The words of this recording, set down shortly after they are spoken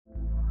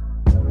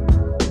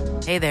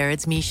Hey there,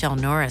 it's Michelle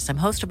Norris. I'm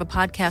host of a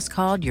podcast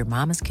called Your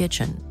Mama's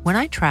Kitchen. When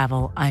I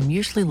travel, I'm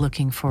usually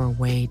looking for a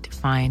way to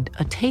find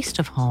a taste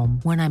of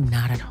home when I'm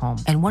not at home.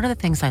 And one of the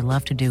things I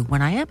love to do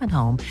when I am at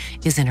home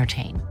is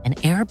entertain. And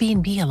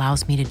Airbnb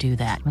allows me to do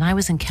that. When I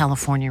was in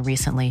California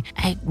recently,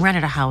 I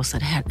rented a house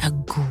that had a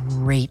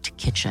great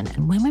kitchen.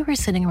 And when we were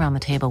sitting around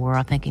the table, we were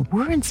all thinking,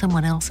 we're in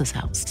someone else's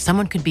house.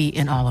 Someone could be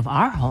in all of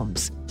our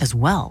homes as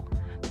well.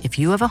 If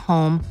you have a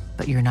home,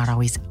 but you're not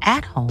always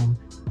at home,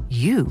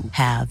 you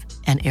have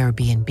an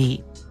Airbnb.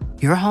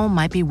 Your home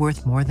might be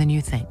worth more than you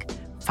think.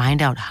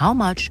 Find out how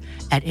much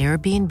at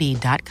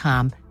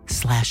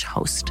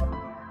airbnb.com/host.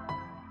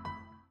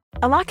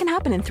 A lot can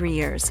happen in 3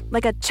 years,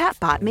 like a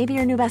chatbot may be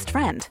your new best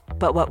friend.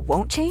 But what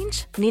won't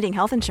change? Needing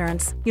health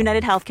insurance.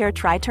 United Healthcare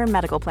Tri-Term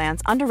Medical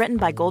Plans, underwritten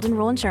by Golden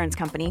Rule Insurance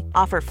Company,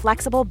 offer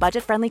flexible,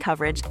 budget-friendly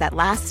coverage that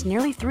lasts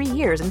nearly 3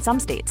 years in some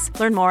states.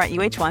 Learn more at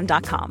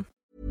uh1.com.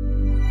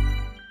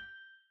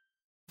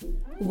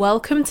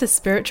 Welcome to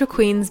Spiritual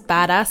Queen's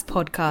Badass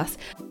Podcast.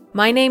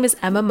 My name is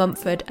Emma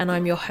Mumford and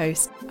I'm your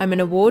host. I'm an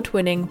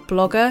award-winning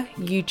blogger,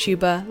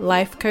 YouTuber,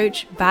 life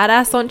coach,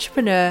 badass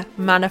entrepreneur,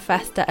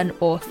 manifester, and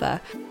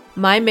author.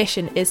 My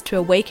mission is to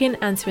awaken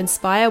and to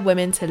inspire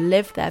women to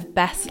live their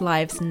best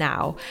lives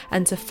now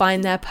and to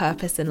find their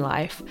purpose in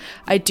life.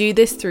 I do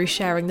this through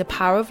sharing the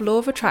power of law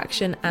of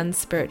attraction and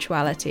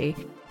spirituality.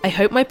 I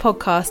hope my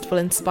podcast will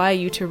inspire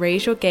you to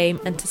raise your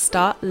game and to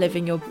start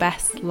living your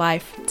best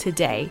life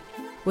today.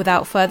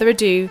 Without further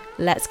ado,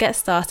 let's get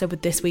started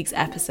with this week's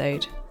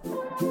episode.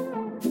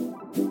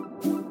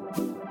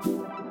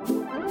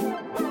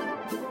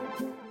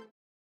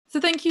 So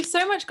thank you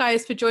so much,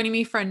 guys, for joining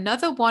me for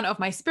another one of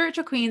my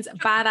Spiritual Queens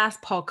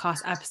Badass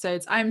Podcast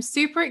episodes. I'm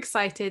super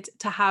excited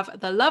to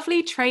have the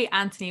lovely Trey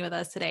Anthony with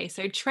us today.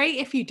 So Trey,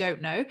 if you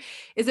don't know,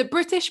 is a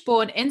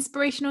British-born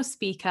inspirational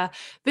speaker,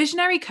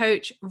 visionary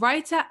coach,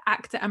 writer,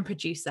 actor, and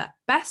producer,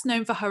 best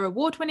known for her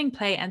award-winning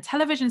play and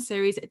television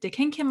series The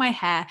Kink in My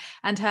Hair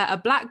and her A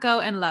Black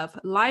Girl in Love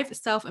live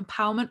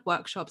self-empowerment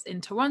workshops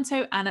in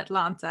Toronto and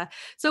Atlanta.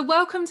 So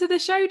welcome to the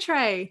show,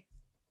 Trey.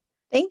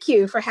 Thank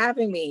you for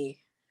having me.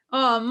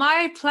 Oh,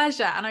 my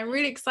pleasure. And I'm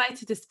really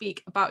excited to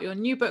speak about your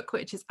new book,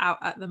 which is out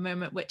at the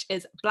moment, which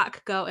is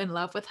Black Girl in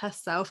Love with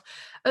Herself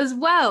as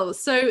well.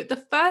 So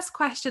the first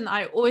question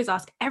I always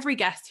ask every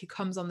guest who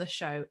comes on the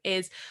show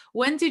is,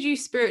 when did you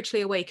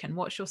spiritually awaken?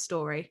 What's your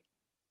story?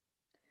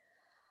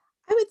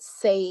 I would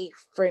say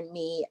for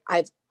me,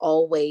 I've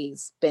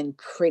always been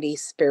pretty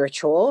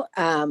spiritual.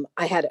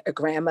 I had a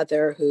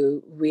grandmother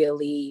who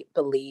really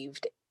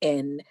believed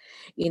in,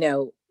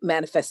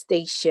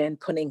 manifestation,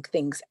 putting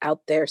things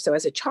out there. So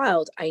as a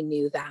child, I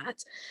knew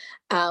that.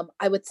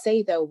 I would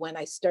say, though, when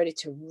I started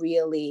to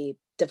really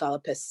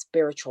develop a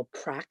spiritual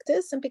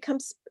practice and become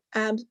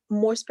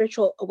more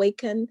spiritual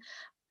awaken,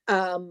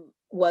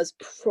 was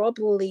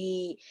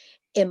probably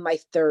in my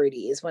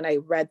 30s when I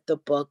read the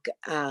book,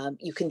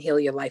 You Can Heal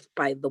Your Life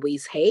by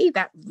Louise Hay.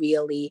 That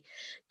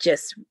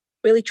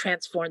really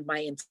transformed my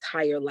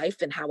entire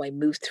life and how I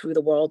moved through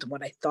the world and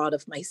what I thought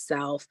of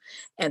myself.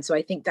 And so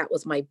I think that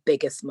was my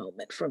biggest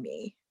moment for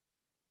me.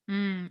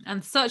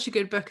 And such a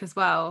good book as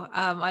well.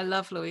 I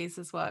love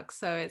Louise's work.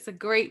 So it's a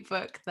great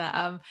book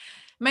that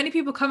many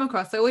people come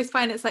across. I always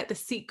find it's like the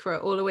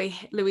secret all the way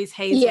Louise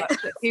Hay's work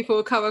that people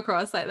will come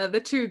across, like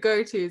the two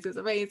go-tos. It's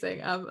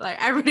amazing.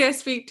 Like everybody I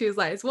speak to is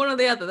like, it's one or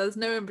the other. There's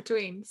no in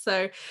between.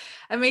 So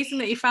amazing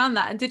that you found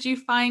that. And did you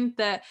find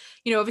that,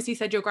 obviously you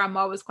said your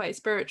grandma was quite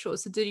spiritual.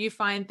 So did you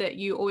find that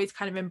you always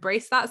kind of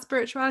embraced that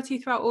spirituality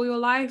throughout all your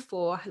life?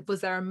 Or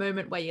was there a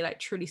moment where you like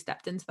truly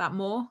stepped into that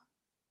more?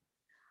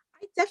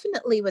 I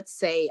definitely would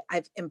say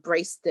I've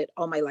embraced it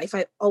all my life.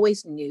 I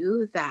always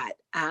knew that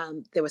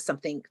there was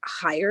something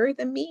higher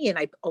than me, and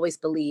I always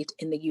believed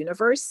in the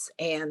universe.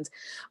 And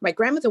my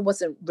grandmother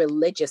wasn't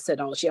religious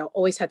at all. She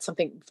always had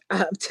something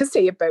to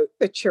say about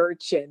the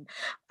church and,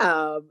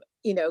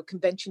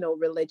 conventional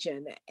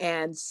religion.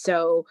 And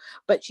so,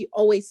 but she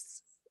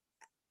always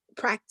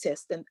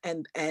practiced and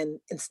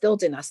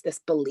instilled in us this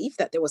belief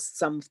that there was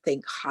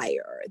something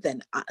higher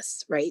than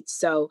us, right?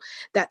 So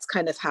that's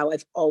kind of how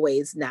I've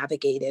always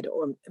navigated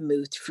or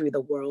moved through the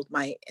world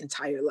my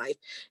entire life,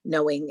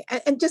 knowing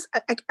and just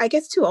I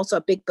guess too also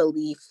a big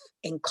belief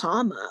in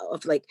karma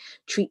of like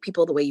treat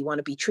people the way you want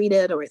to be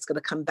treated or it's going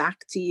to come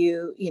back to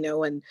you,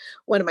 and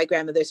one of my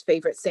grandmother's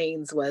favorite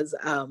sayings was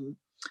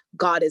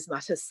God is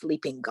not a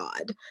sleeping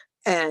God.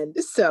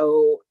 And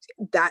so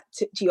that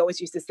she always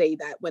used to say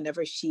that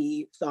whenever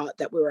she thought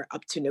that we were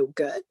up to no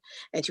good,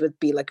 and she would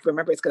be like,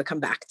 remember, it's going to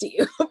come back to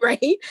you, right?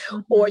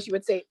 Mm-hmm. Or she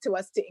would say it to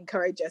us to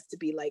encourage us to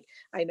be like,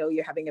 I know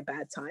you're having a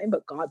bad time,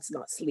 but God's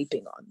not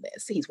sleeping on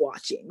this. He's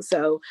watching.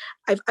 So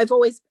I've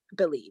always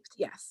believed,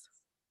 yes.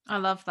 I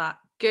love that.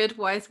 Good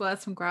wise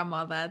words from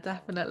grandma there,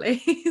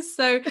 definitely.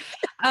 So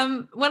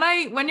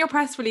when your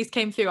press release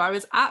came through, I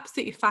was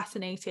absolutely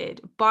fascinated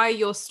by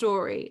your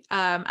story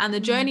and the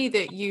journey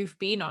that you've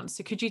been on.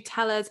 So could you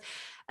tell us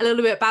a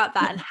little bit about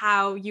that and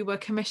how you were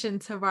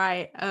commissioned to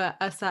write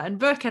a certain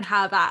book and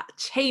how that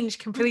changed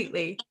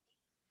completely?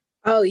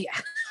 Oh, yeah.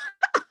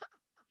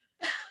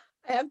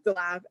 I have to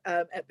laugh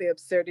at the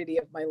absurdity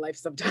of my life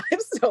sometimes.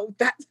 So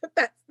that's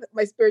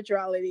my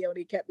spirituality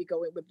only kept me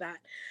going with that.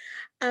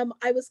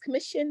 I was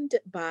commissioned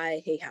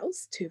by Hay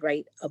House to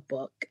write a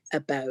book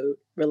about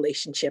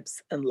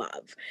relationships and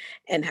love,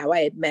 and how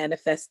I had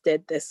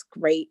manifested this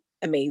great,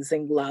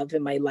 amazing love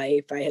in my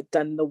life. I had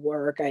done the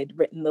work, I had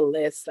written the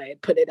list, I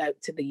had put it out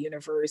to the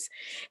universe.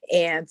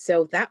 And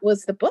so that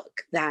was the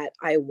book that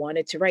I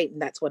wanted to write.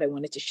 And that's what I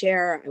wanted to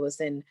share. I was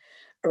in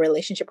a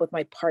relationship with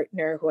my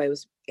partner who I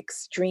was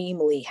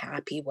extremely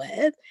happy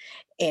with.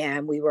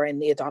 And we were in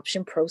the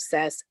adoption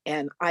process.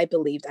 And I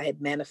believed I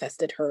had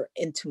manifested her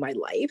into my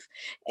life.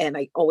 And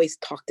I always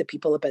talk to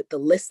people about the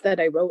list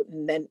that I wrote.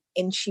 And then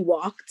in she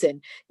walked,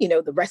 and,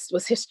 the rest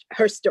was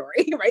her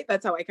story, right?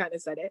 That's how I kind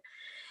of said it.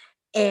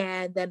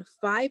 And then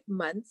 5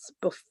 months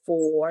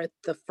before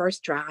the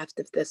first draft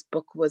of this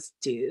book was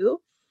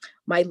due,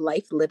 my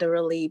life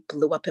literally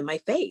blew up in my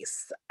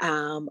face.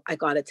 I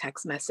got a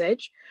text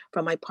message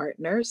from my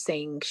partner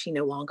saying she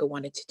no longer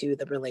wanted to do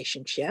the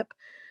relationship.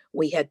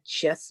 We had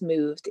just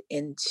moved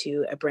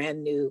into a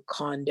brand new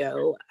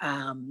condo.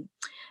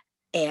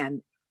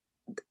 And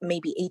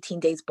maybe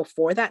 18 days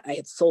before that, I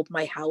had sold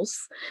my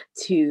house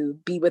to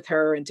be with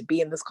her and to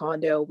be in this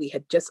condo. We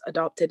had just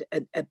adopted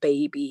a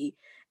baby,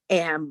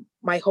 and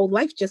my whole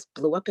life just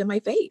blew up in my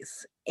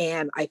face.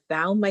 And I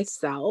found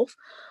myself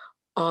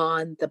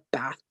on the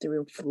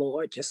bathroom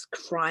floor, just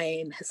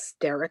crying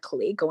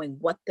hysterically, going,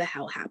 what the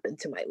hell happened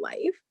to my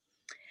life?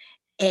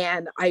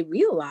 And I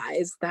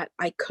realized that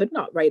I could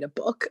not write a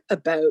book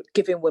about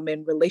giving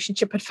women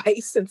relationship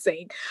advice and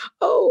saying,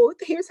 oh,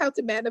 here's how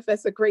to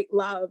manifest a great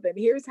love. And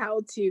here's how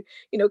to,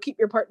 keep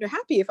your partner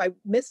happy. If I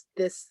missed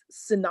this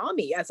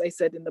tsunami, as I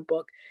said in the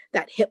book,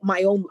 that hit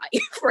my own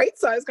life, right?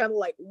 So I was kind of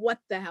like, what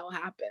the hell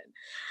happened?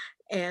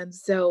 And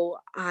so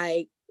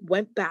I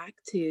went back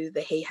to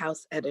the Hay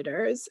House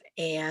editors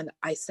and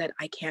I said,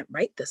 I can't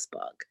write this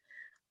book.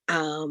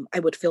 I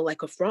would feel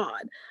like a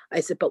fraud.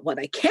 I said, but what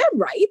I can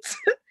write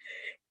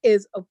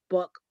is a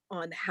book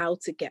on how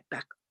to get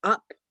back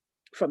up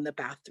from the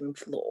bathroom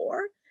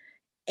floor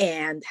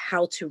and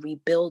how to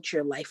rebuild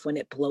your life when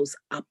it blows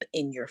up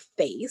in your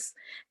face,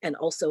 and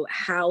also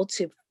how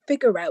to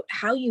figure out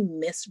how you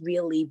miss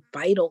really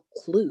vital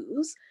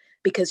clues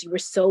because you were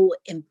so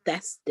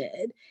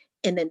invested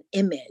in an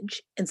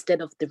image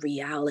instead of the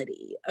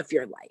reality of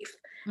your life.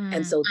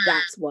 And so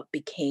that's what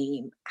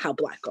became How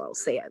Black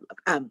Girls Say I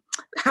Love,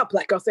 How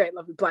Black Girls Say I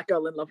Love, a Black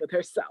Girl in Love with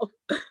Herself.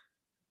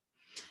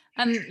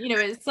 And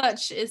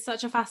it's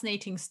such a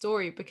fascinating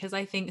story, because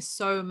I think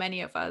so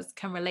many of us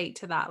can relate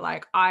to that.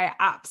 Like I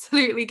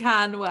absolutely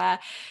can, where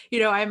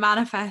I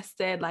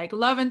manifested like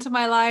love into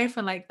my life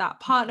and like that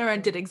partner,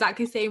 and did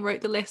exactly the same,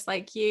 wrote the list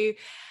like you.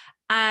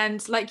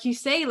 And like you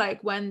say,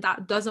 like when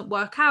that doesn't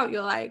work out,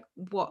 you're like,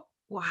 what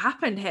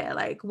happened here?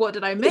 Like what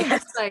did I miss?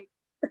 Yes. Like,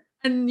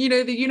 and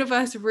the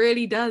universe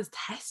really does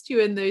test you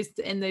in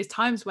those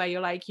times where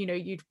you're like,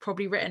 you'd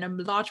probably written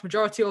a large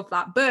majority of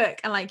that book,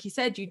 and like you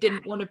said, you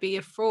didn't want to be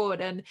a fraud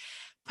and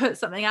put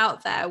something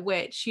out there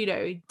which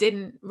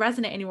didn't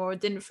resonate anymore, or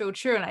didn't feel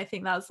true. And I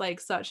think that's like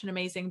such an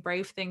amazing,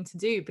 brave thing to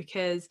do,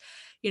 because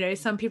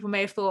some people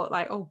may have thought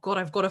like, oh god,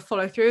 I've got to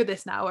follow through with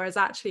this now, whereas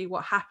actually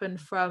what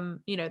happened from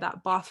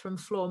that bathroom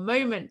floor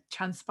moment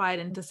transpired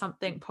into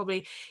something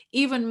probably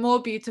even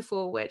more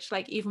beautiful, which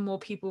like even more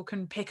people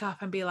can pick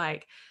up and be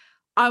like,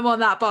 I'm on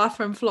that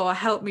bathroom floor,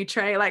 help me,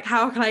 Trey, like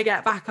how can I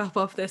get back up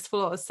off this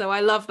floor? So I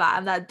love that.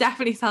 And that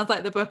definitely sounds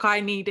like the book I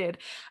needed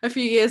a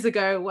few years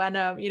ago when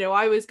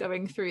I was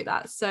going through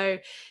that. So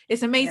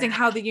it's amazing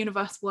how the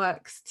universe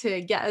works to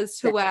get us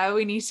to where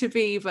we need to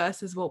be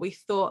versus what we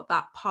thought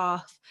that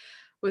path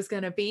was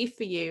going to be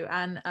for you.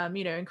 And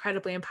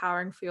incredibly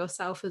empowering for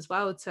yourself as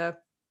well to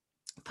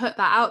put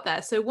that out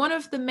there. So one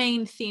of the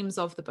main themes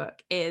of the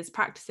book is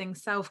practicing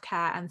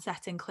self-care and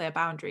setting clear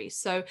boundaries.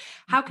 So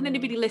how can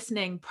anybody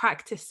listening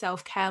practice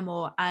self-care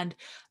more and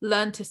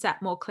learn to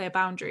set more clear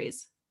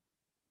boundaries?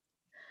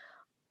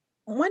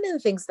 One of the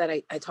things that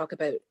I talk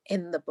about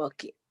in the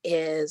book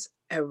is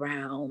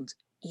around,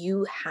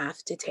 you have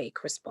to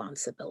take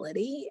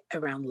responsibility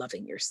around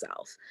loving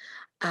yourself,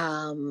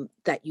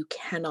 that you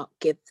cannot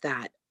give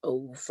that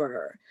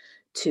over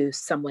to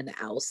someone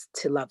else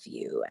to love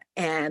you.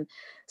 And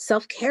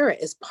self-care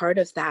is part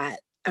of that,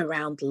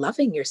 around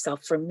loving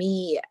yourself. For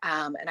me,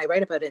 and I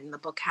write about it in the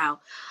book, how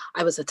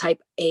I was a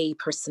type A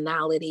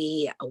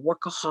personality, a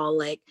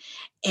workaholic,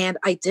 and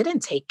I didn't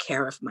take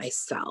care of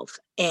myself.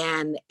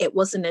 And it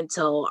wasn't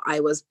until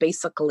I was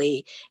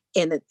basically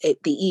in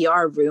the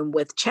ER room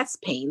with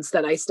chest pains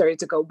that I started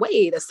to go,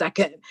 wait a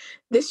second,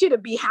 this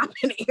shouldn't be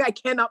happening. I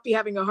cannot be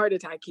having a heart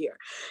attack here.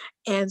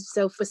 And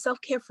so for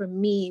self-care for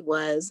me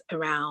was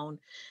around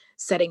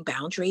setting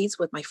boundaries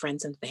with my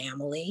friends and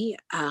family,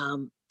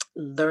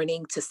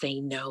 learning to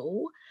say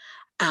no.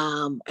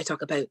 I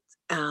talk about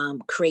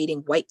creating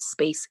white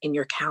space in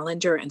your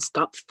calendar and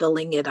stop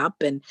filling it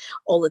up and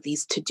all of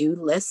these to-do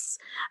lists.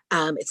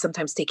 It's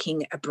sometimes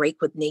taking a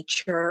break with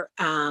nature.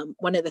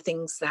 One of the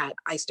things that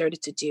I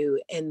started to do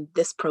in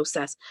this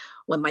process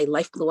when my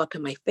life blew up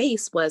in my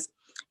face was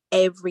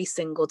every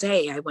single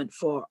day I went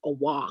for a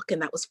walk,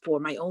 and that was for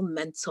my own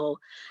mental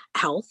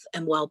health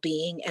and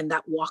well-being. And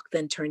that walk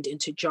then turned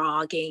into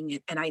jogging.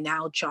 And I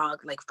now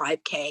jog like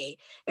 5K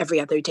every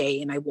other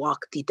day. And I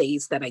walk the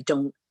days that I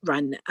don't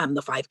run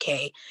the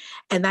 5K.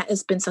 And that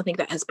has been something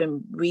that has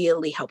been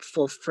really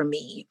helpful for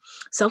me.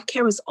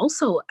 Self-care is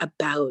also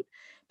about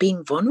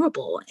being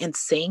vulnerable and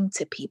saying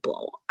to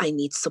people, I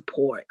need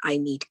support, I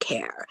need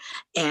care.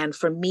 And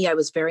for me, I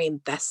was very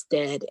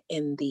invested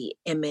in the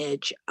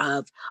image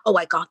of, oh,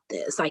 I got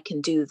this, I can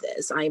do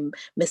this, I'm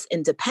Miss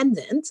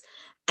Independent,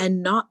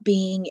 and not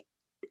being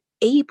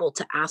able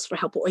to ask for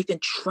help or even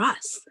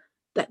trust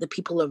that the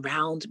people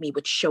around me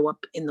would show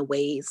up in the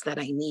ways that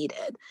I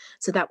needed.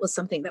 So that was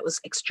something that was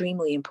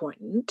extremely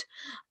important.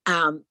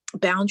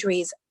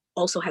 Boundaries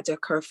also had to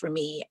occur for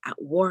me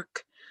at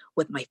work,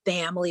 with my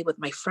family, with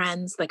my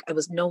friends. Like I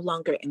was no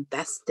longer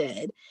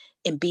invested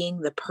in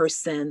being the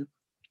person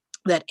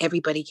that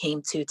everybody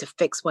came to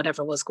fix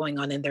whatever was going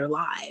on in their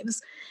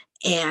lives.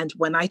 And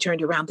when I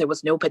turned around, there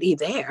was nobody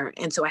there.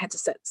 And so I had to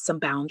set some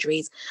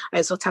boundaries. I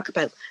also talk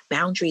about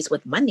boundaries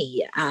with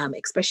money,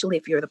 especially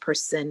if you're the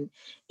person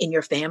in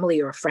your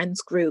family or a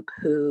friends group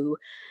who,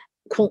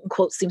 quote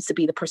unquote, seems to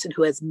be the person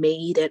who has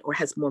made it or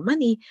has more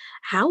money,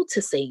 how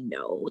to say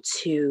no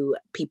to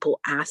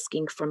people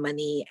asking for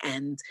money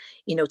and,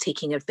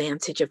 taking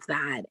advantage of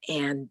that.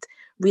 And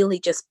really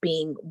just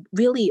being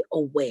really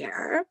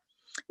aware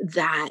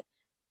that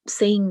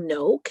saying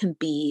no can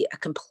be a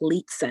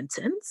complete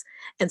sentence.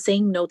 And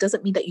saying no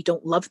doesn't mean that you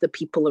don't love the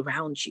people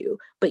around you,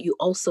 but you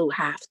also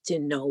have to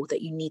know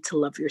that you need to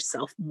love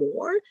yourself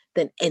more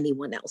than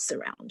anyone else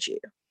around you.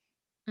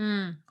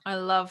 I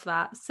love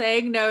that.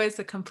 Saying no is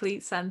a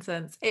complete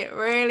sentence. It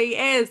really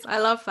is. I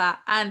love that.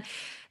 And,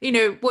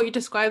 what you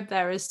described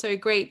there is so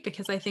great,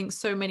 because I think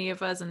so many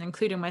of us, and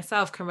including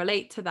myself, can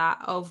relate to that,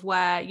 of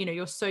where,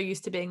 you're so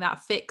used to being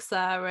that fixer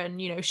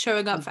and,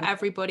 showing up for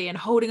everybody and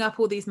holding up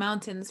all these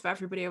mountains for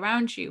everybody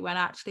around you, when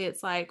actually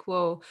it's like,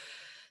 well,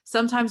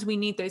 sometimes we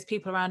need those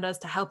people around us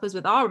to help us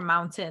with our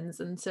mountains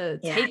and to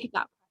Yeah. take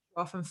that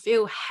off and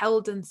feel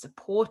held and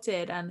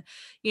supported, and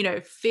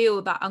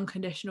feel that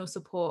unconditional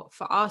support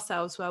for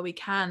ourselves, where we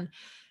can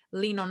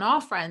lean on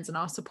our friends and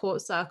our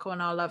support circle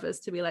and our lovers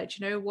to be like,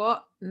 you know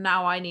what,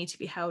 now I need to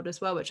be held as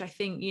well, which I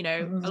think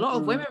a lot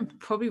of women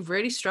probably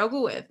really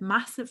struggle with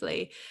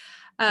massively.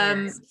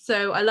 Yes.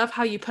 So I love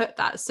how you put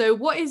that. So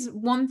what is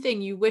one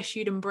thing you wish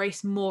you'd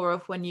embrace more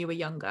of when you were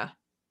younger?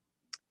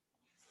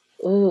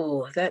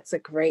 Oh, that's a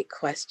great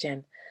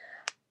question.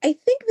 I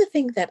think the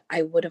thing that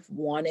I would have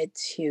wanted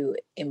to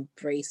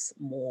embrace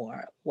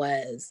more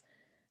was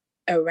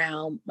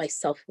around my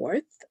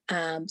self-worth,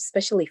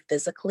 especially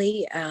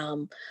physically.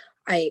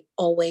 I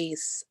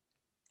always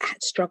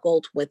had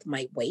struggled with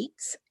my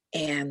weight,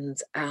 and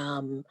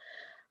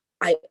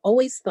I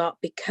always thought,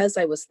 because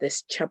I was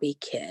this chubby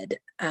kid,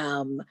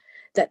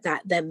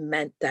 that then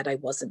meant that I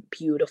wasn't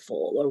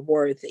beautiful or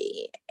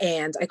worthy.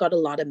 And I got a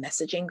lot of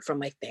messaging from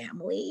my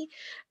family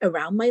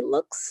around my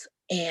looks.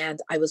 And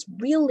I was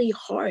really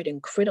hard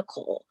and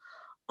critical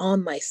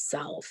on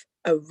myself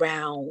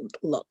around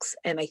looks.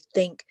 And I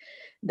think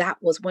that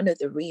was one of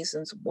the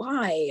reasons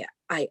why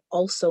I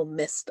also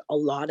missed a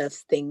lot of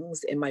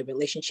things in my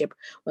relationship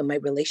when my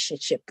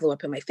relationship blew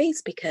up in my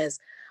face, because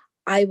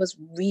I was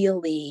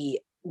really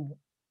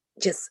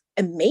just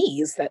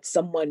amazed that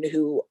someone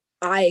who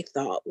I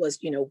thought was,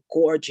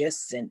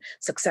 gorgeous and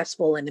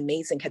successful and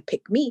amazing had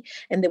picked me.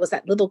 And there was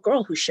that little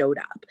girl who showed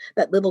up,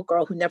 that little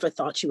girl who never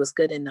thought she was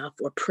good enough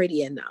or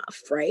pretty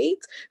enough, right?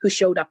 Who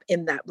showed up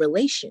in that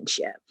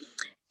relationship.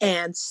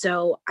 And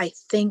so I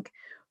think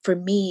for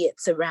me,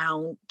 it's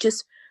around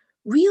just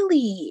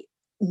really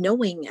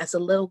knowing as a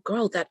little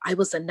girl that I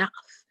was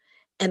enough.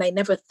 And I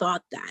never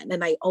thought that.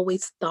 And I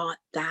always thought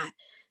that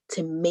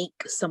to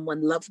make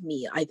someone love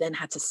me, I then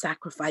had to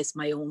sacrifice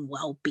my own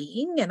well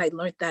being. And I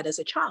learned that as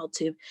a child,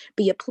 to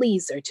be a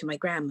pleaser to my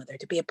grandmother,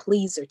 to be a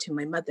pleaser to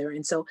my mother.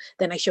 And so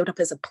then I showed up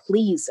as a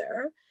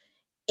pleaser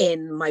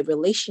in my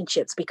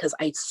relationships, because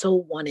I so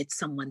wanted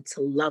someone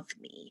to love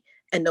me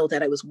and know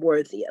that I was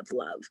worthy of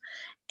love.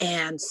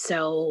 And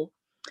so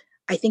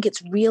I think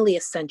it's really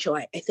essential.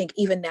 I think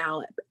even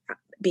now,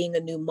 being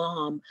a new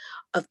mom,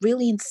 of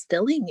really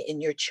instilling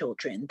in your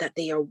children that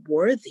they are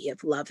worthy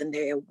of love, and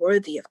they are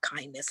worthy of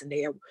kindness, and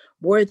they are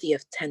worthy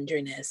of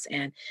tenderness,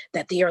 and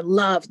that they are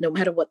loved no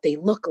matter what they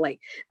look like.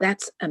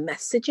 That's a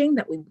messaging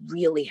that we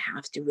really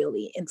have to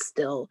really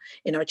instill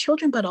in our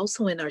children, but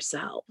also in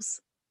ourselves.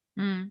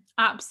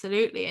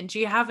 Absolutely. And do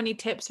you have any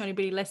tips for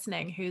anybody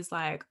listening who's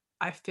like,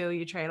 I feel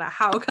you, Trey, like,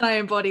 how can I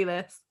embody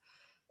this?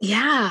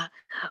 Yeah.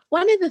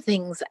 One of the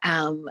things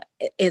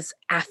is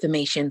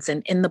affirmations.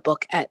 And in the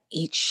book, at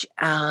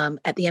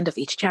the end of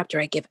each chapter,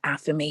 I give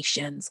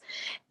affirmations.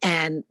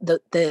 And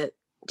the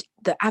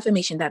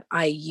affirmation that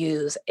I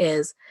use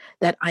is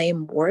that I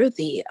am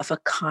worthy of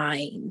a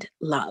kind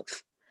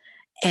love.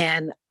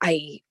 And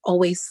I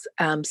always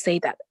say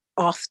that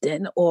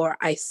often, or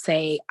I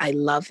say, I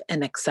love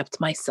and accept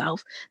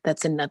myself.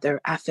 That's another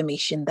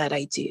affirmation that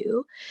I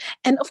do.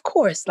 And of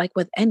course, like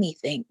with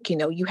anything,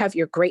 you have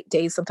your great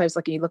days. Sometimes,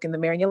 like, you look in the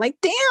mirror and you're like,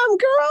 damn,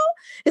 girl,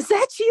 is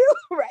that you?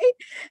 Right.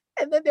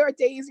 And then there are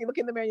days you look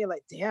in the mirror and you're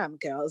like, damn,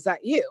 girl, is that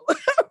you?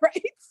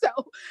 Right. So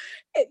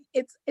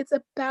it's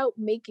about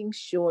making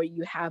sure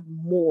you have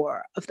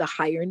more of the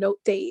higher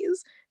note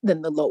days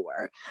than the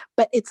lower.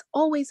 But it's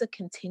always a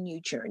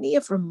continued journey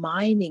of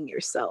reminding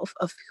yourself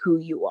of who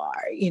you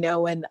are.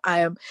 And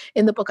I am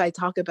in the book, I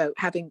talk about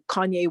having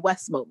Kanye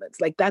West moments.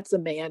 Like, that's a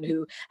man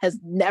who has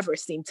never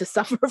seemed to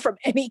suffer from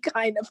any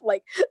kind of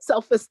like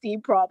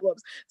self-esteem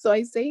problems. So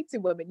I say to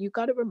women, you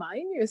got to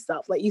remind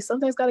yourself, like, you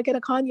sometimes got to get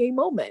a Kanye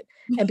moment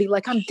and be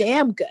like, I'm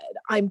damn good.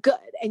 I'm good.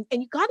 And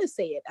you got to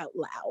say it out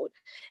loud.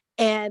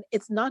 And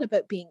it's not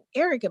about being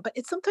arrogant, but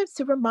it's sometimes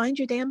to remind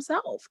your damn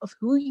self of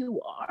who you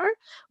are,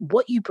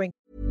 what you bring.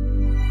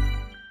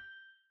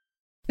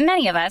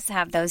 Many of us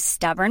have those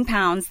stubborn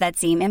pounds that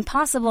seem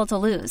impossible to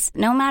lose,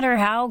 no matter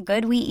how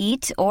good we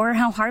eat or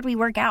how hard we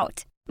work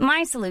out.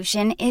 My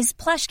solution is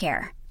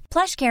PlushCare.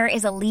 PlushCare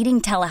is a leading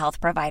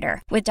telehealth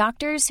provider with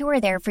doctors who are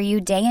there for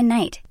you day and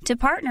night to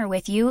partner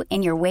with you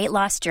in your weight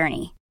loss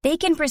journey. They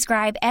can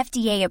prescribe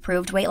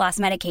FDA-approved weight loss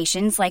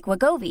medications like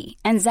Wegovy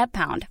and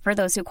Zepbound for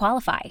those who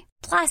qualify.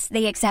 Plus,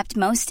 they accept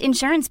most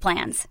insurance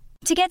plans.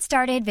 To get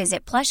started,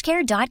 visit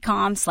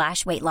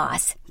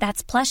plushcare.com/weightloss.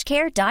 That's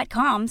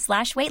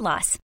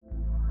plushcare.com/weightloss.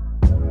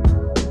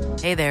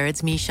 Hey there,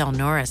 it's Michelle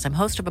Norris. I'm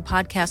host of a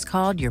podcast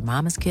called Your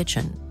Mama's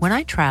Kitchen. When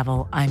I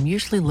travel, I'm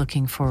usually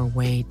looking for a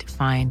way to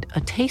find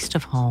a taste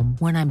of home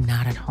when I'm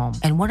not at home.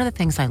 And one of the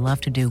things I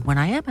love to do when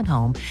I am at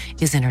home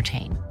is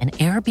entertain. And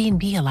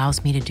Airbnb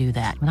allows me to do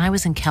that. When I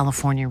was in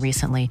California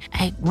recently,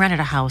 I rented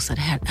a house that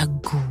had a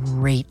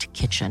great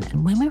kitchen.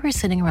 And when we were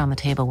sitting around the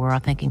table, we were all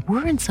thinking,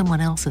 we're in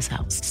someone else's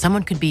house.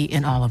 Someone could be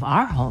in all of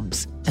our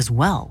homes as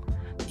well.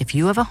 If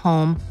you have a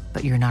home,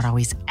 but you're not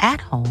always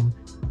at home,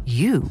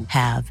 you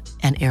have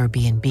an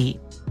Airbnb.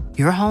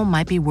 Your home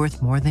might be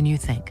worth more than you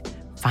think.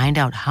 Find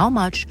out how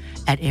much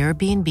at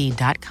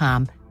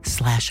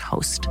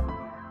airbnb.com/host.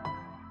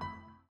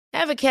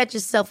 Ever catch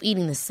yourself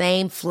eating the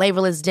same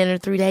flavorless dinner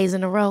 3 days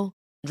in a row?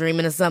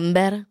 Dreaming of something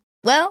better?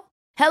 Well,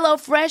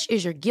 HelloFresh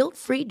is your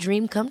guilt-free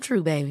dream come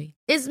true, baby.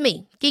 It's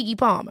me, Keke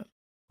Palmer.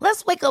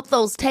 Let's wake up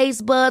those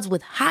taste buds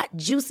with hot,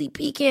 juicy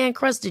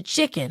pecan-crusted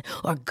chicken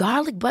or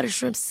garlic butter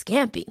shrimp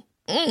scampi.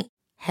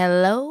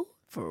 Hello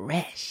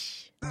Fresh.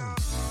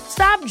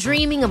 Stop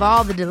dreaming of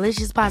all the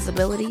delicious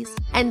possibilities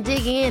and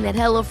dig in at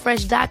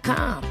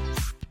HelloFresh.com.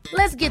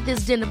 Let's get this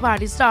dinner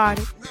party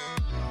started.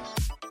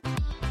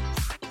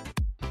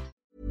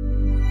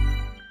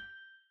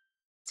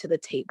 To the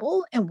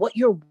table and what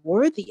you're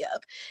worthy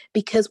of,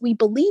 because we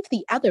believe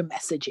the other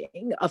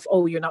messaging of,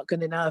 oh, you're not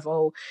good enough,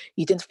 oh,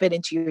 you didn't fit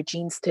into your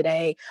jeans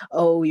today,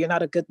 oh, you're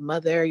not a good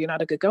mother, you're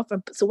not a good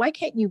girlfriend. So why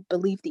can't you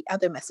believe the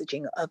other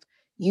messaging of,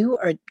 you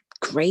are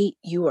great,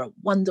 you are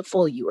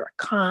wonderful, you are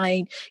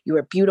kind, you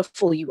are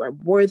beautiful, you are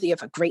worthy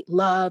of a great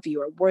love,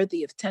 you are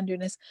worthy of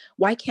tenderness?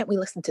 Why can't we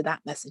listen to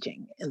that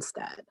messaging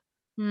instead?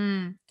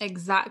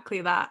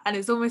 Exactly that. And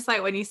it's almost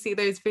like when you see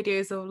those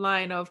videos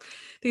online of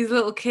these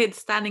little kids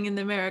standing in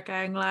the mirror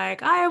going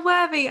like, I am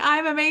worthy,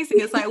 I'm amazing.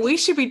 It's like, we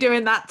should be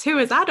doing that too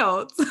as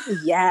adults.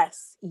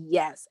 Yes.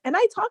 And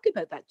I talk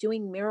about that,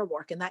 doing mirror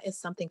work. And that is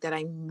something that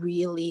I'm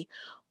really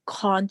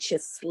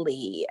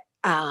consciously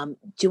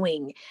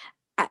doing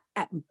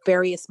at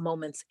various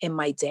moments in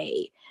my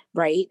day,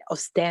 right? Of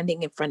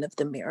standing in front of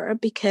the mirror,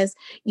 because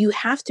you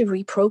have to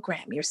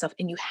reprogram yourself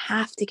and you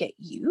have to get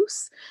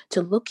used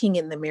to looking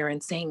in the mirror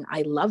and saying,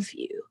 I love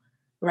you,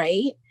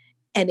 right?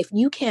 And if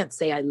you can't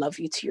say, I love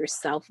you to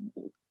yourself,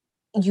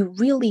 you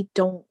really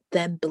don't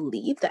then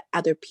believe that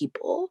other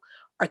people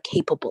are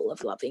capable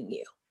of loving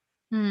you.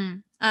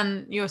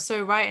 And you're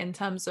so right in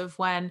terms of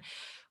when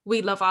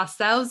we love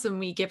ourselves and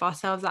we give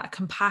ourselves that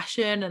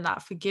compassion and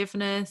that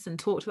forgiveness and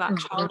talk to that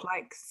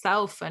childlike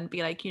self and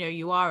be like,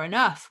 you are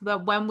enough.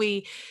 But when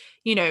we,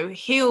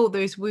 heal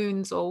those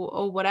wounds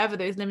or whatever,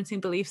 those limiting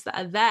beliefs that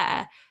are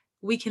there,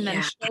 we can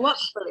then show up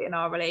fully in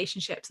our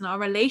relationships, and our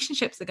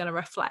relationships are going to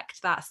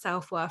reflect that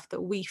self-worth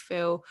that we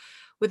feel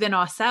within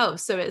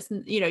ourselves. So it's,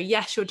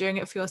 yes, you're doing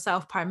it for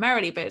yourself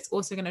primarily, but it's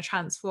also going to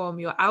transform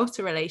your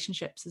outer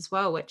relationships as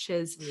well, which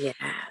is,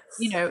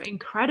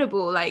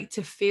 incredible, like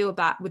to feel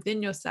that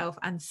within yourself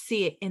and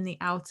see it in the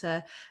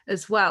outer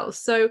as well.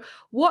 So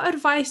what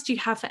advice do you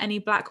have for any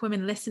Black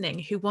women listening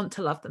who want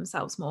to love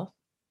themselves more?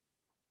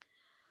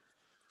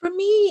 For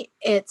me,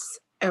 it's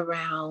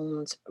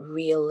around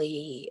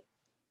really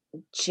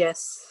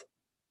just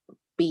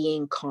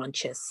being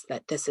conscious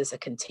that this is a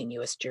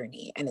continuous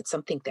journey and it's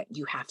something that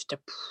you have to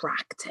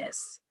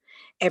practice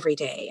every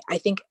day. I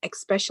think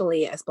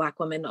especially as Black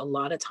women, a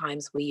lot of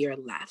times we are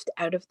left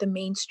out of the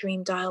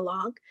mainstream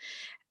dialogue.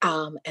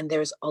 And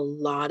there's a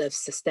lot of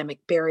systemic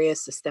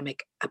barriers,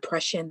 systemic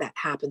oppression that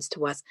happens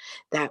to us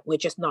that we're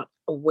just not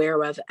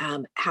aware of.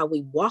 How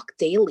we walk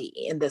daily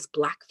in this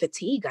Black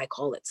fatigue, I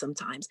call it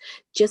sometimes,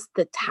 just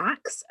the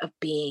tax of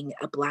being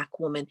a Black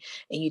woman.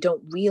 And you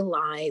don't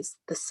realize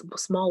the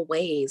small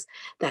ways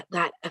that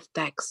that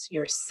affects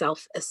your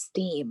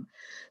self-esteem.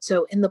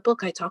 So in the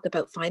book, I talk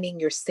about finding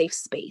your safe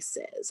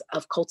spaces,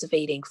 of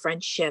cultivating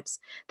friendships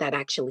that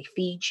actually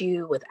feed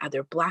you with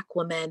other Black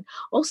women,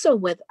 also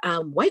with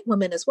white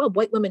women as well,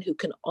 white women who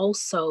can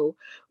also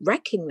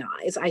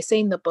recognize. I say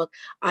in the book,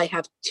 I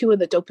have two of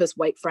the dopest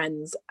white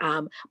friends,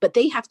 but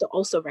they have to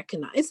also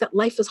recognize that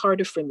life is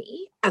harder for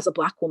me as a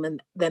Black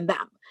woman than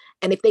them.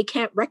 And if they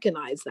can't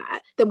recognize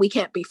that, then we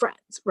can't be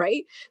friends,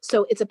 right?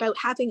 So it's about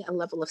having a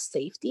level of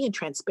safety and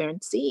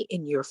transparency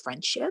in your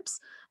friendships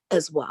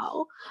as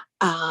well.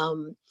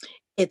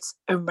 It's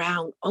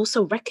around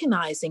also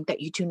recognizing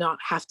that you do not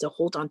have to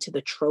hold on to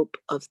the trope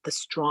of the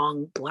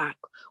strong Black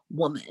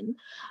woman.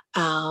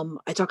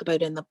 I talk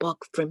about in the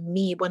book, for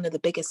me, one of the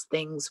biggest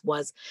things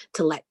was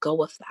to let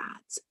go of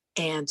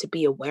that and to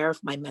be aware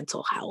of my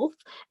mental health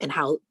and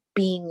how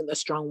being a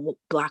strong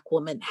Black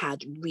woman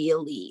had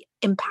really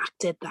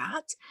impacted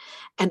that.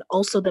 And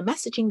also the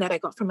messaging that I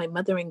got from my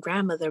mother and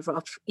grandmother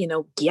of,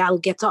 gal,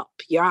 get up,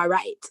 you're all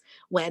right.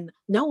 When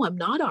no, I'm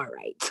not all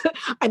right.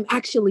 I'm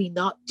actually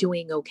not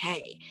doing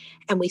okay.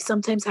 And we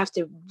sometimes have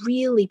to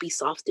really be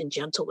soft and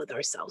gentle with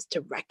ourselves to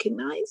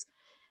recognize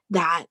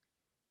that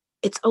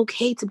it's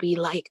okay to be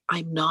like,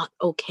 I'm not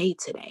okay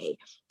today.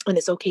 And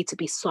it's okay to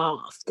be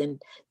soft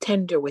and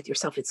tender with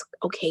yourself. It's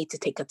okay to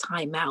take a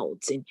time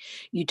out, and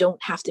you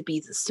don't have to be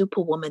the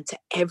superwoman to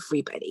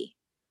everybody.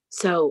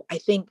 So I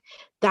think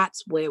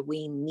that's where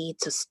we need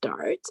to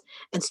start,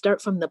 and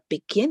start from the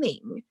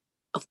beginning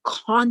of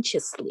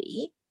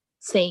consciously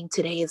saying,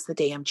 today is the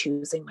day I'm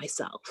choosing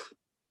myself.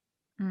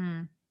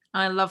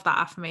 I love that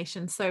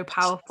affirmation. So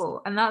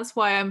powerful. And that's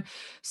why I'm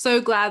so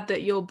glad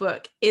that your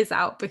book is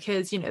out,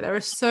 because, there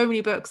are so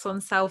many books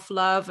on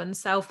self-love and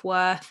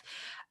self-worth.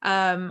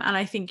 And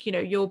I think,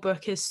 your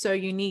book is so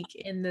unique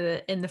in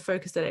the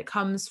focus that it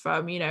comes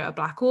from, a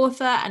Black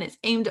author, and it's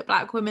aimed at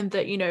Black women,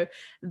 that,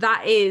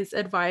 that is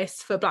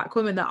advice for Black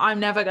women that I'm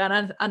never going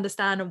to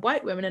understand and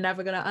white women are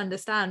never going to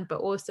understand. But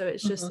also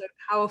it's just so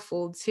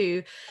powerful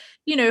to,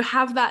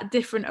 have that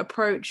different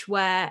approach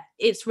where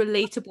it's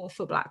relatable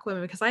for Black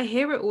women, because I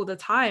hear it all the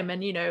time.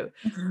 And,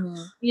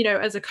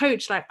 as a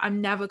coach, like, I'm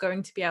never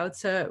going to be able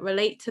to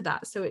relate to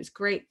that. So it's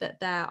great that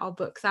there are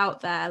books out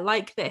there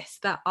like this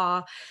that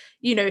are,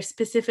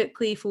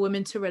 specifically for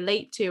women to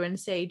relate to and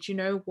say, do you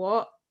know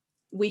what?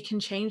 We can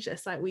change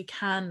this. Like, we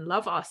can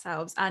love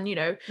ourselves. And,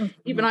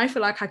 even I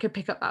feel like I could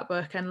pick up that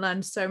book and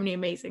learn so many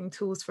amazing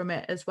tools from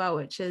it as well,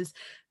 which is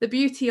the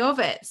beauty of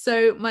it.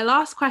 So my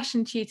last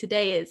question to you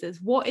today is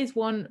what is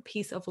one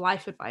piece of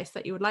life advice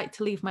that you would like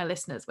to leave my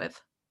listeners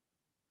with?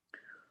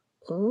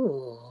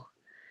 Oh,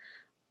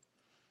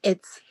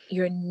 it's,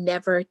 you're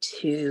never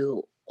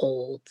too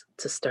old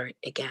to start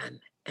again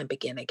and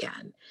begin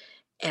again.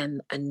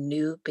 And a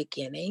new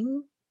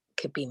beginning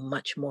could be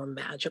much more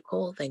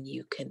magical than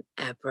you can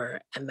ever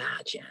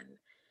imagine.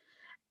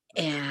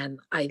 And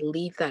I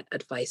leave that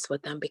advice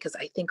with them because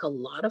I think a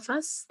lot of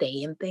us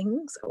stay in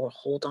things or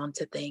hold on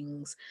to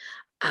things,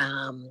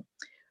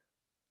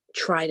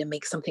 try to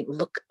make something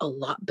look a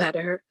lot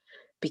better,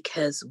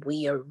 because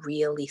we are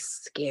really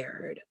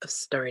scared of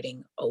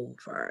starting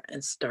over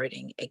and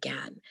starting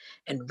again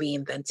and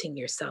reinventing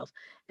yourself.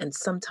 And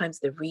sometimes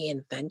the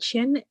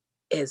reinvention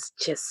is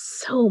just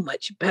so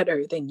much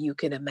better than you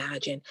can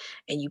imagine.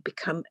 And you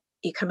come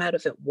out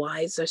of it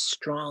wiser,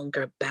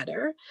 stronger,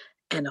 better,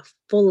 and a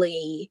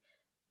fully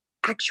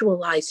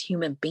actualized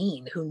human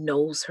being who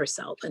knows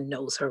herself and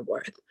knows her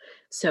worth.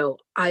 So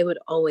I would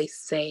always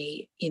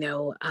say,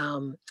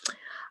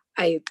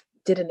 I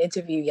did an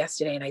interview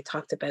yesterday and I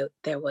talked about,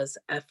 there was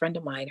a friend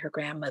of mine, her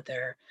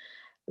grandmother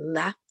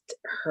left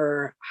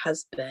her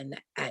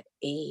husband at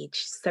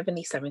age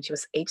 77. She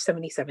was age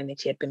 77 and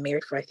she had been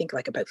married for, I think,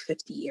 like about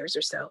 50 years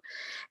or so.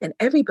 And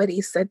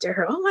everybody said to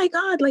her, oh my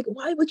God, like,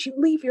 why would you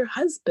leave your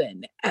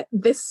husband at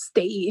this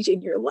stage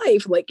in your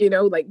life? Like,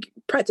 like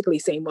practically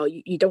saying, well,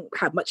 you don't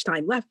have much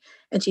time left.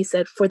 And she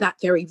said, for that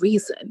very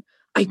reason,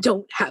 I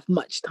don't have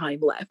much time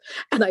left.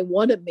 And I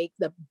want to make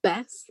the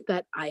best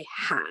that I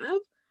have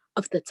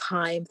of the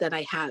time that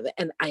I have.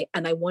 And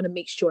I want to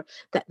make sure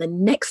that the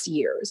next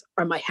years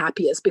are my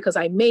happiest, because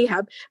I may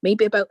have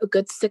maybe about a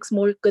good 6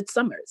 more good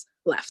summers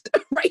left,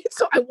 right?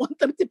 So I want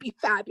them to be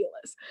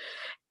fabulous.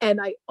 And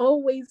I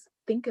always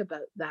think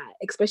about that,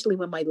 especially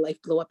when my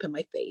life blew up in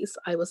my face.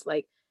 I was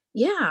like,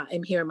 yeah,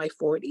 I'm here in my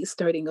 40s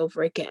starting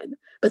over again,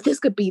 but this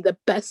could be the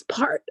best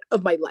part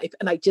of my life.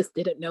 And I just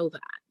didn't know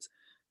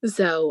that.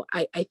 So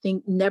I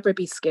think never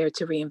be scared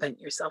to reinvent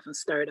yourself and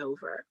start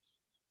over.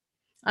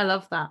 I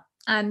love that.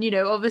 And,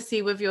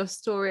 obviously with your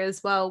story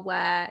as well,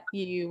 where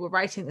you were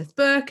writing this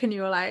book and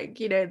you were like,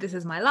 this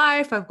is my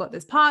life. I've got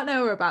this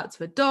partner, we're about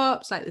to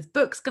adopt, like this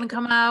book's going to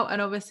come out.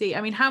 And obviously,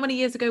 I mean, how many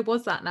years ago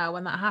was that now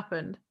when that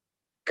happened?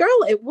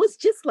 Girl, it was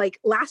just like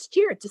last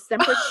year,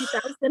 December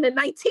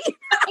 2019.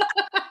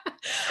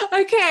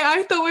 Okay,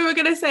 I thought we were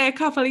going to say a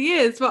couple of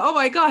years, but oh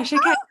my gosh,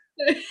 okay.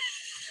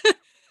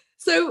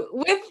 So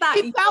with that,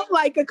 it felt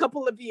like a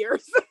couple of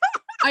years.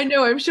 I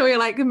know, I'm sure you're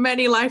like,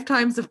 many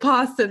lifetimes have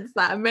passed since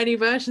that, and many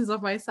versions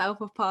of myself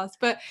have passed.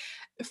 But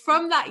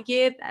from that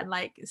year then,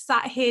 like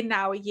sat here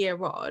now a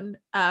year on,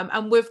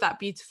 and with that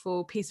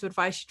beautiful piece of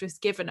advice you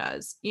just given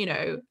us, you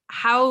know,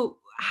 how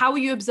are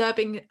you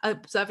observing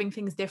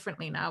things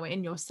differently now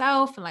in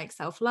yourself and like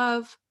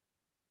self-love?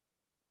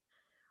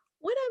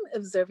 What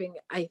I'm observing,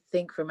 I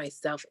think, for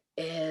myself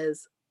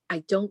is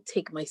I don't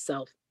take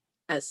myself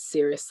as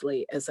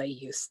seriously as I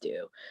used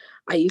to.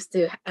 I used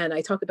to, and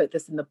I talk about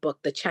this in the book,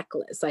 the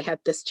checklist. I had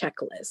this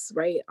checklist,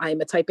 right? I'm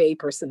a type A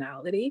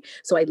personality,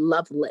 so I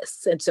love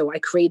lists. And so I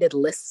created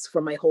lists for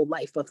my whole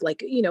life of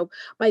like, you know,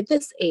 by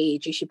this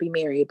age, you should be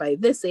married. By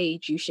this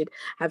age, you should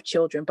have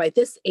children. By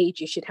this age,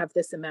 you should have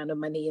this amount of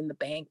money in the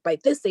bank. By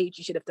this age,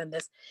 you should have done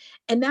this.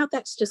 And now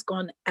that's just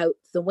gone out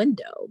the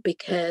window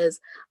because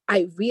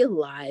I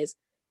realize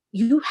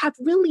you have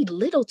really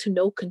little to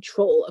no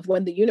control of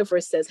when the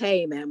universe says,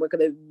 hey, man, we're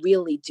going to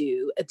really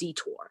do a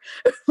detour,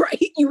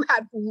 right? You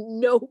have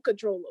no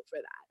control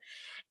over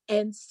that.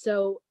 And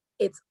so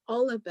it's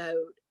all about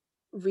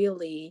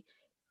really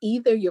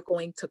either you're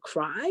going to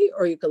cry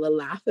or you're going to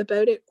laugh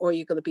about it, or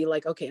you're going to be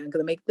like, okay, I'm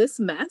going to make this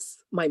mess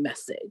my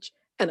message.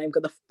 And I'm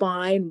going to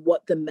find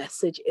what the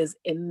message is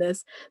in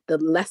this, the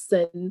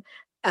lesson,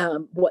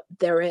 what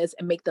there is,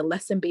 and make the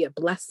lesson be a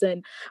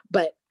blessing.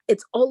 But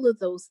it's all of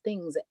those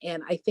things.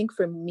 And I think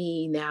for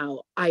me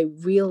now, I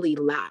really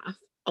laugh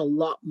a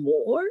lot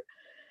more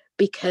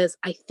because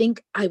I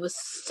think I was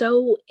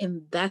so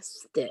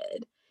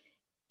invested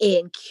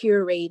in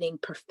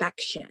curating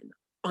perfection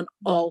on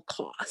all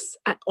costs,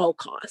 at all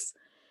costs,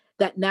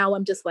 that now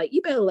I'm just like,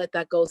 you better let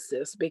that go,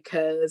 sis,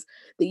 because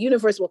the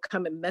universe will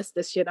come and mess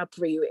this shit up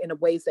for you in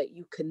ways that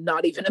you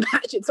cannot even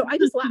imagine. So I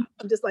just laugh.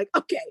 I'm just like,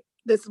 okay,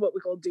 this is what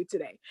we're going to do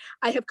today.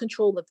 I have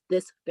control of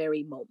this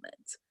very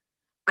moment.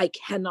 I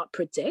cannot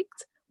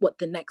predict what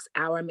the next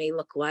hour may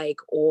look like,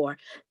 or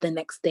the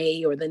next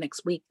day, or the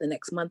next week, the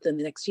next month, and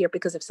the next year.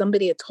 Because if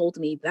somebody had told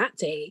me that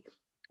day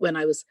when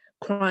I was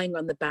crying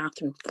on the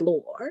bathroom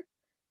floor,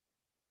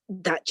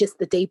 that just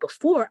the day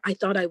before, I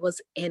thought I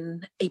was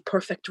in a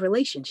perfect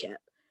relationship,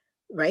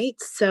 right?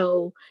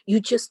 So you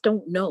just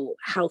don't know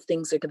how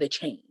things are going to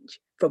change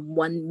from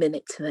one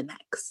minute to the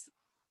next.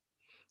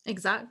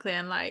 Exactly.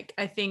 And like,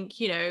 I think,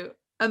 you know,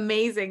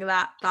 amazing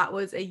that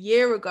was a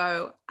year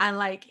ago, and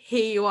like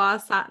here you are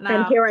sat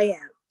now, and here I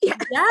am. Yeah,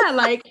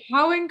 like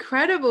how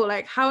incredible, and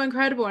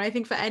I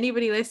think for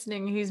anybody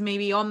listening who's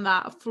maybe on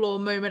that floor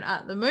moment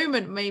at the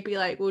moment, maybe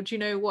like, well, do you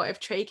know what, if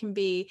Trey can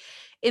be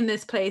in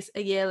this place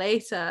a year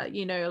later,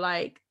 you know,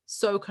 like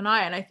so can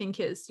I. And I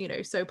think it's, you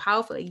know, so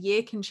powerful. A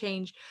year can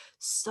change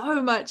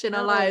so much in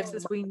our lives,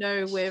 as we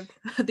know with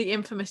the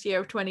infamous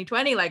year of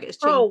 2020. Like it's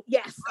changed. Oh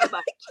yes.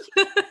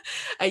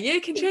 A year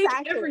can change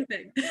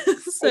everything.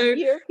 So a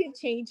year can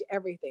change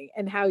everything,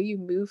 and how you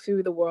move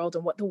through the world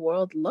and what the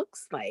world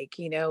looks like.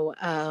 You know,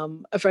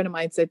 a friend of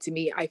mine said to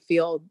me, I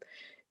feel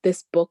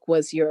this book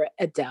was your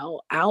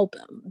Adele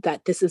album,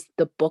 that this is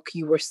the book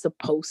you were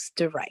supposed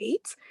to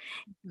write.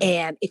 Mm-hmm.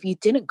 And if you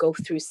didn't go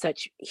through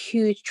such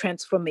huge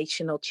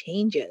transformational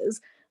changes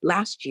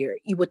last year,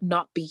 you would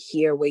not be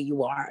here where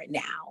you are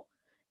now.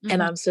 Mm-hmm.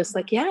 And I'm just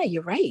like, yeah,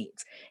 you're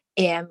right.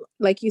 And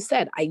like you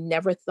said, I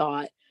never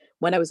thought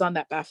when I was on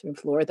that bathroom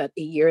floor that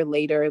a year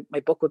later, my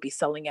book would be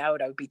selling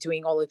out. I would be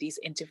doing all of these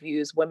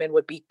interviews. Women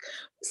would be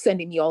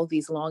sending me all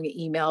these long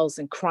emails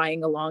and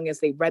crying along as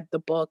they read the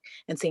book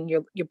and saying,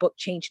 your book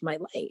changed my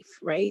life,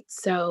 right?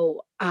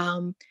 So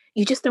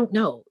you just don't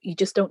know. You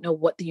just don't know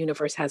what the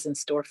universe has in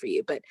store for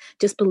you, but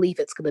just believe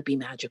it's going to be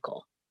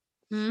magical.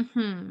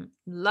 Mm-hmm.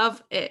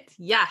 Love it.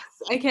 Yes.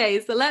 Okay,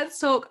 so let's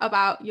talk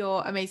about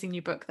your amazing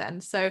new book then.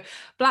 So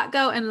Black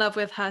Girl in Love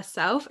with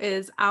Herself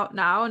is out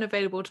now and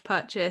available to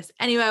purchase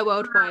anywhere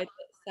worldwide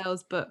that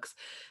sells books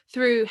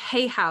through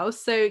Hay House.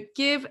 So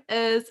give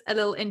us a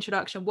little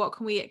introduction. What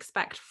can we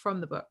expect from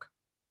the book?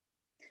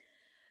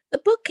 The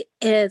book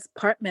is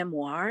part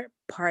memoir,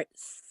 part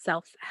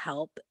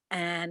self-help,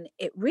 and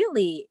it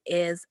really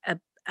is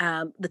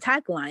the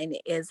tagline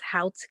is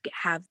how to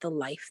have the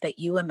life that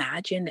you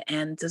imagined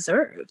and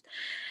deserved.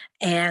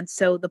 And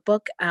so the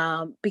book,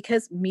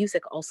 because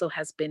music also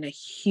has been a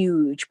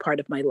huge part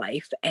of my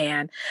life,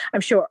 and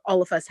I'm sure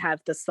all of us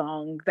have the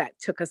song that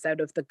took us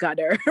out of the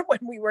gutter when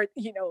we were,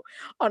 you know,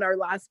 on our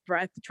last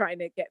breath trying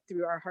to get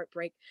through our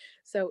heartbreak.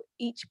 So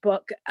each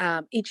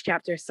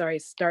chapter,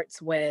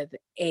 starts with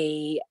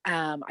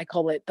I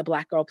call it the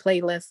Black Girl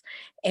playlist.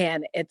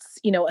 And it's,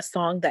 you know, a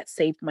song that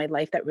saved my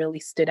life that really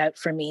stood out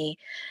for me.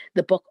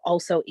 The book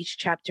also, each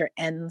chapter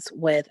ends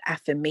with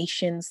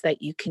affirmations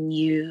that you can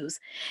use.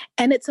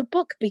 And it's a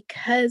book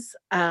because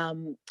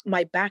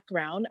my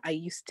background, I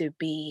used to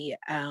be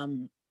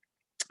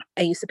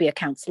I used to be a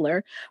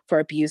counselor for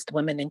abused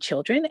women and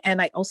children. And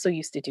I also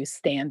used to do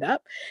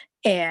stand-up.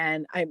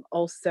 And I'm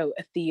also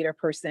a theater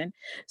person.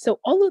 So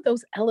all of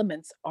those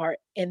elements are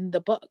in the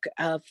book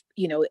of,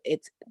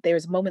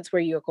 there's moments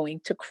where you're going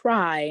to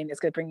cry and it's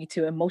going to bring you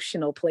to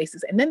emotional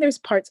places. And then there's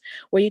parts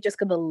where you're just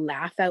going to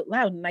laugh out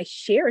loud. And I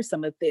share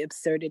some of the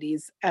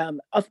absurdities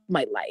of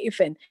my life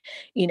and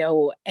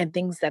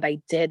things that I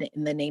did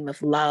in the name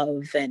of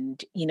love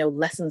and,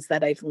 lessons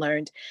that I've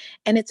learned.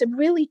 And it's a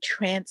really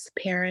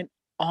transparent,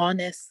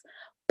 honest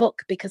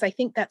book, because I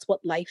think that's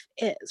what life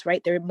is,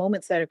 right? There are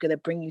moments that are going to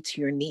bring you to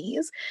your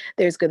knees.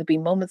 There's going to be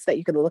moments that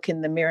you're going to look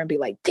in the mirror and be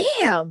like,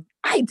 damn,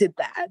 I did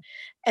that.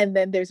 And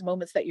then there's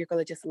moments that you're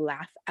going to just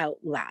laugh out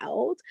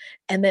loud.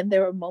 And then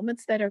there are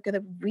moments that are going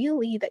to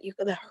that you're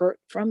going to hurt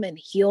from and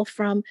heal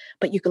from,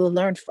 but you're going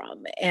to learn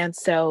from. And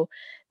so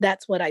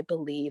that's what I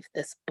believe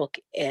this book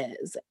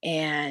is.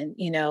 And,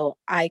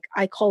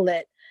 I call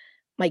it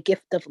my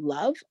gift of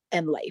love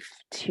and life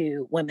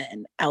to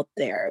women out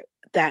there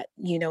that,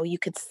 you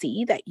could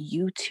see that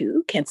you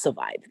too can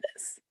survive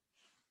this.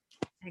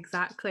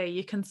 Exactly.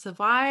 You can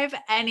survive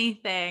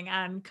anything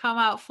and come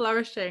out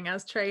flourishing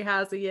as Trey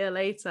has a year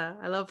later.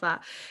 I love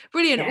that.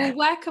 Brilliant. Yeah. Well,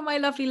 where can my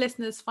lovely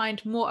listeners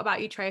find more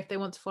about you, Trey, if they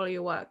want to follow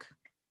your work?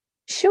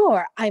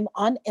 Sure. I'm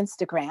on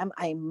Instagram.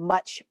 I'm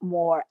much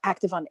more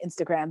active on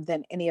Instagram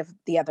than any of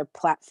the other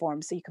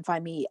platforms. So you can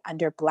find me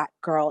under Black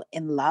Girl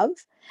in Love.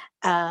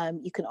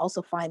 You can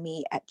also find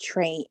me at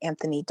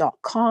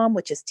treyanthony.com,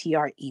 which is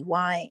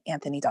TREY,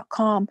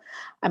 Anthony.com.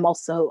 I'm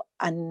also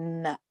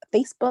on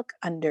Facebook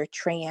under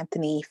Trey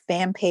Anthony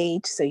fan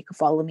page. So you can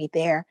follow me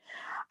there.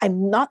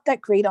 I'm not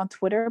that great on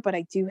Twitter, but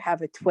I do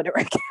have a Twitter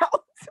account.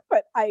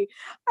 But I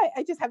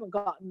just haven't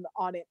gotten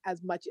on it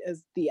as much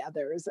as the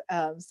others.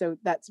 So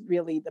that's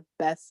really the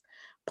best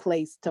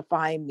place to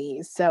find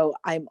me. So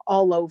I'm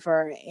all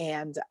over,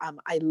 and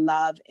I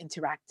love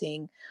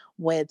interacting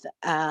with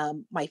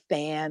my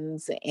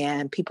fans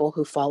and people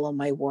who follow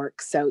my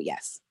work. So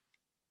yes.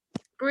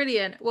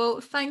 Brilliant.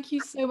 Well, thank you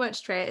so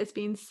much, Trey. It's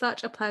been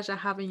such a pleasure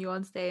having you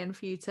on today and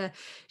for you to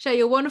share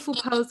your wonderful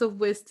pearls of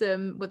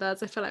wisdom with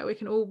us. I feel like we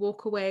can all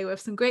walk away with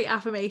some great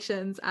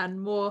affirmations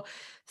and more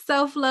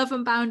self-love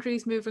and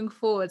boundaries moving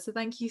forward. So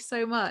thank you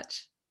so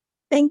much.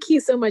 Thank you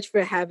so much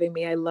for having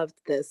me. I loved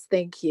this.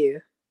 Thank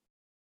you.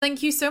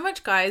 Thank you so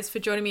much, guys, for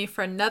joining me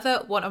for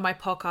another one of my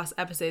podcast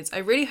episodes. I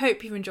really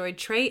hope you've enjoyed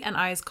Trey and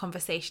I's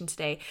conversation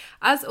today.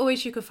 As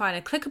always, you can find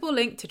a clickable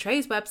link to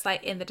Trey's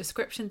website in the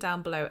description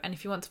down below. And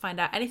if you want to find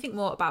out anything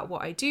more about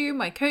what I do,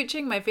 my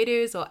coaching, my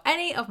videos, or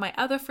any of my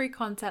other free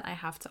content I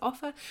have to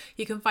offer,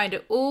 you can find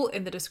it all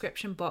in the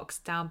description box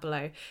down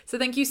below. So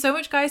thank you so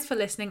much, guys, for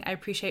listening. I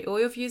appreciate all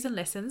your views and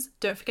listens.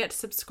 Don't forget to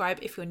subscribe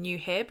if you're new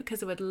here,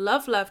 because I would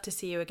love to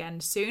see you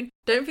again soon.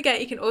 Don't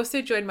forget, you can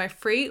also join my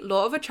free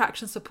Law of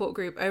Attraction support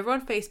group over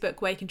on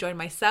Facebook, where you can join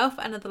myself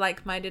and other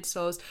like-minded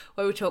souls,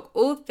 where we talk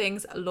all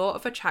things Law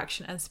of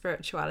Attraction and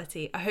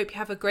spirituality. I hope you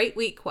have a great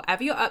week,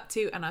 whatever you're up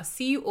to, and I'll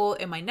see you all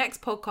in my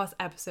next podcast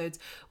episodes,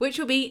 which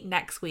will be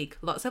next week.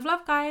 Lots of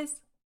love, guys.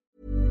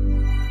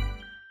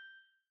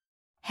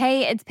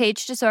 Hey, it's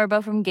Paige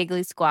DeSorbo from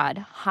Giggly Squad.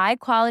 High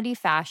quality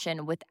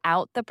fashion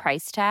without the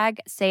price tag.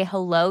 Say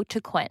hello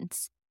to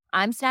Quince.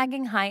 I'm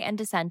snagging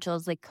high-end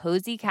essentials like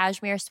cozy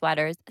cashmere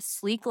sweaters,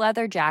 sleek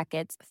leather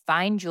jackets,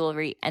 fine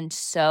jewelry, and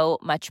so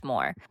much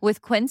more.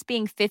 With Quince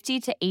being 50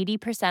 to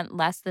 80%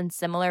 less than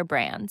similar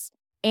brands.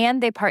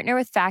 And they partner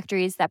with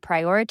factories that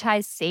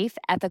prioritize safe,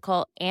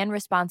 ethical, and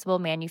responsible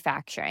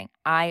manufacturing.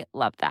 I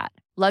love that.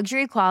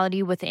 Luxury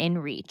quality within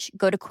reach.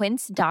 Go to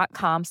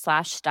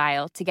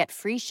quince.com/style to get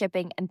free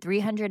shipping and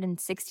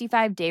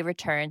 365-day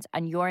returns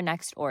on your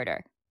next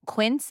order.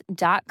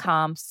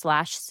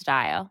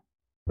 Quince.com/style.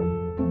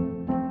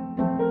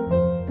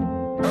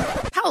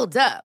 Hold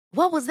up.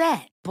 What was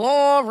that?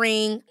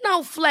 Boring.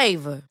 No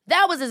flavor.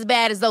 That was as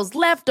bad as those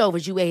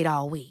leftovers you ate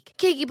all week.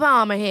 Keke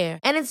Palmer here.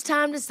 And it's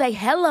time to say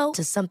hello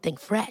to something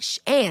fresh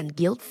and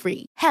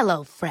guilt-free.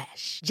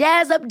 HelloFresh.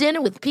 Jazz up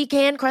dinner with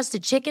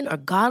pecan-crusted chicken or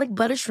garlic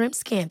butter shrimp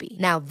scampi.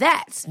 Now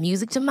that's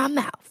music to my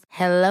mouth.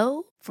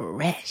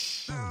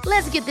 HelloFresh.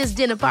 Let's get this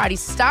dinner party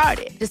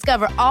started.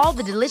 Discover all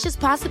the delicious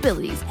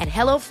possibilities at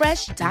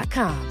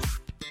HelloFresh.com.